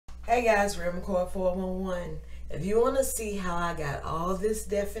Hey guys, RealMcCoy411. If you want to see how I got all this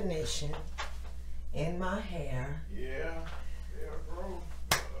definition in my hair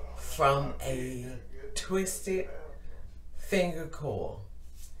from a twisted finger coil,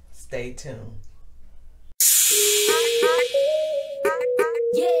 stay tuned.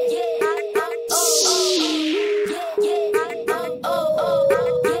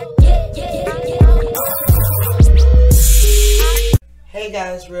 Hey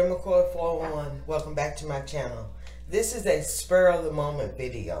guys, RealMcCoy411. Welcome back to my channel. This is a spur of the moment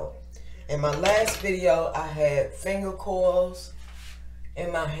video. In my last video, I had finger coils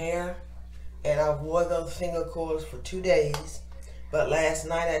in my hair, and I wore those finger coils for 2 days. But last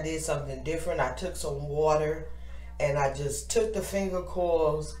night I did something different. I took some water and I just took the finger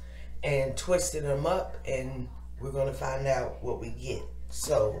coils and twisted them up, and we're going to find out what we get.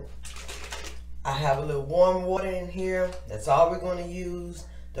 So I have a little warm water in here. That's all we're going to use.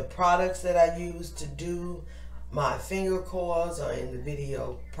 The products that I use to do my finger coils are in the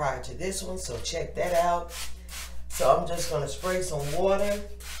video prior to this one, so check that out. So I'm just going to spray some water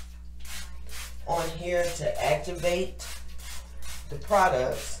on here to activate the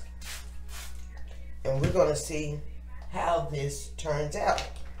products, and we're going to see how this turns out.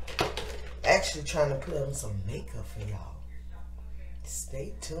 Actually trying to put on some makeup for y'all.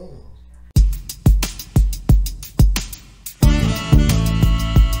 Stay tuned.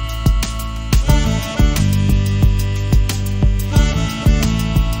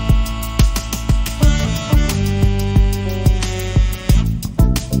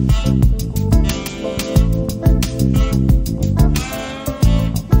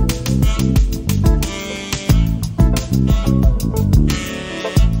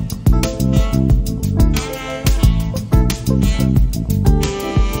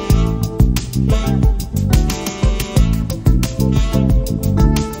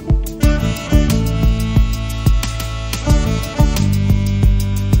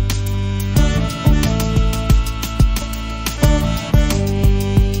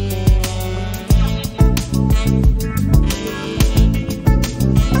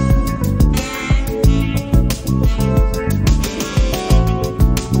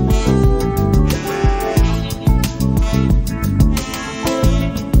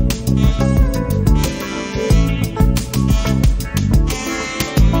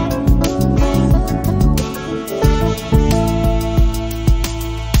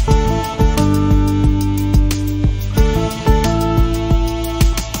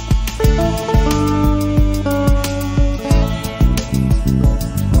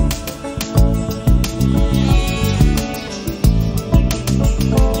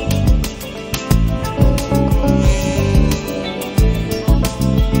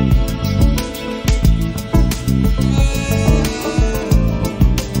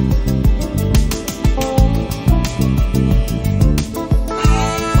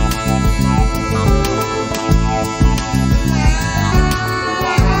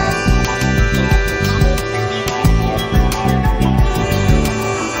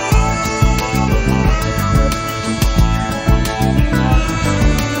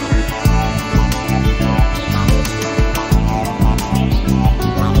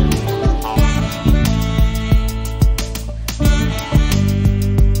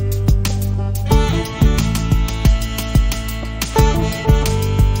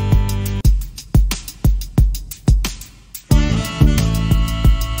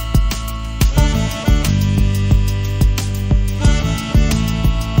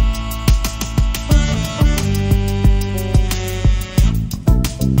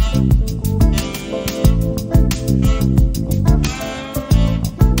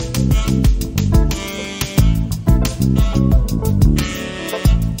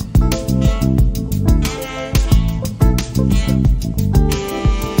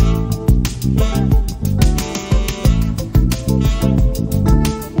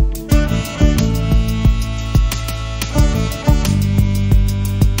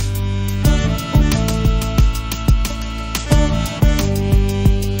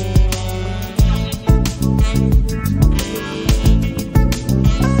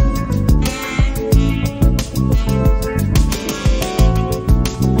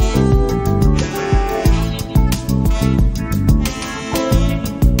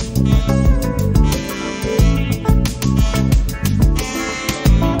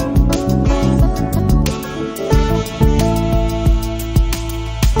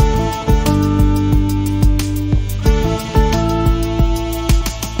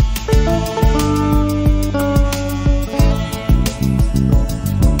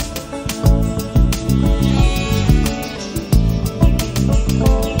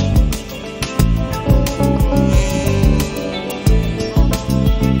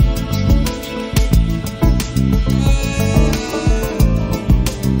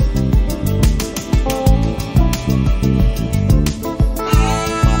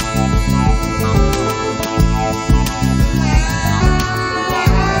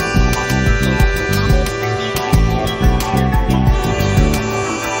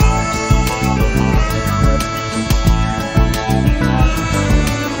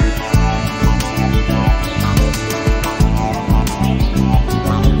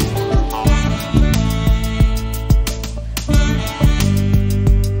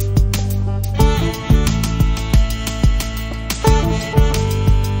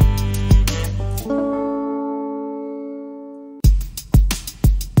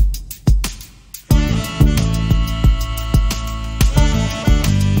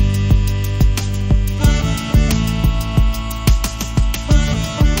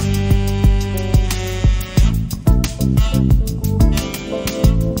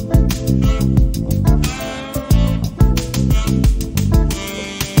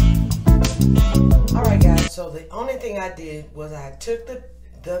 took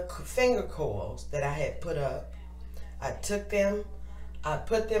the finger coils that I had put up. I took them, I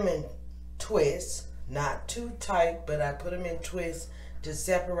put them in twists, not too tight, but I put them in twists to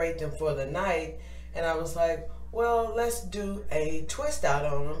separate them for the night. And I was like, well, let's do a twist out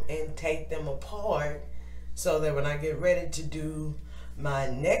on them and take them apart so that when I get ready to do my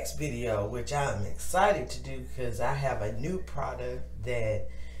next video, which I'm excited to do because I have a new product that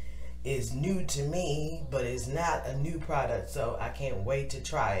is new to me, but it's not a new product, so I can't wait to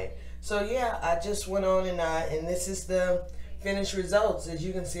try it. So yeah, I just went on and this is the finished results. As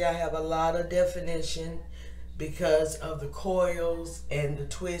you can see, I have a lot of definition because of the coils and the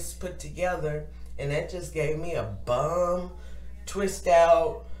twists put together, and that just gave me a bum twist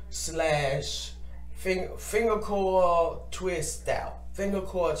out slash finger coil twist out. Finger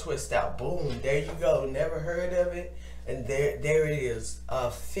coil twist out. Boom, there you go. Never heard of it. And there it is. A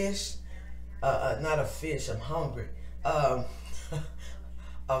fish, not a fish, I'm hungry. A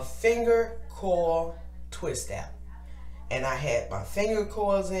finger coil twist out. And I had my finger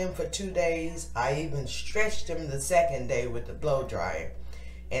coils in for 2 days. I even stretched them the second day with the blow dryer.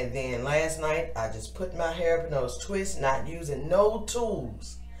 And then last night, I just put my hair up in those twists, not using no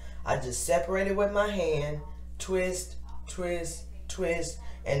tools. I just separated with my hand, twist, twist, twist,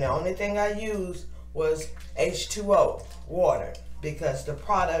 and the only thing I used was H2O, water, because the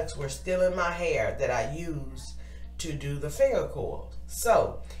products were still in my hair that I used to do the finger coils.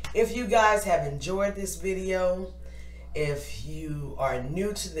 So, if you guys have enjoyed this video, if you are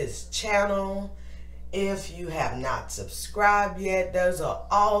new to this channel, if you have not subscribed yet, those are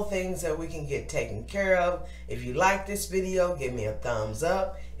all things that we can get taken care of. If you like this video, give me a thumbs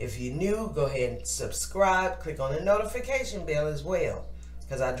up. If you're new, go ahead and subscribe. Click on the notification bell as well,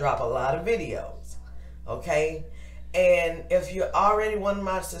 because I drop a lot of videos. Okay? And if you're already one of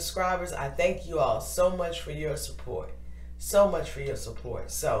my subscribers, I thank you all so much for your support. So much for your support.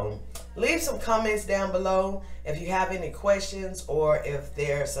 So leave some comments down below if you have any questions, or if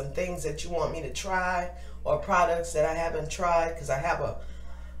there are some things that you want me to try, or products that I haven't tried, because I have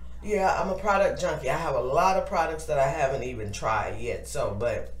I'm a product junkie. I have a lot of products that I haven't even tried yet. So,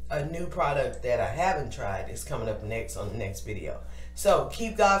 but a new product that I haven't tried is coming up next on the next video. So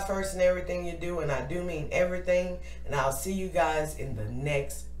keep God first in everything you do, and I do mean everything, and I'll see you guys in the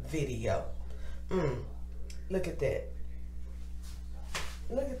next video. Look at that.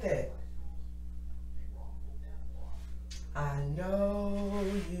 Look at that. I know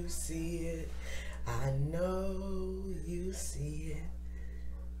you see it. I know you see it.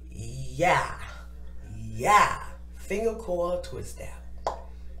 Yeah. Yeah. Finger coil twist out.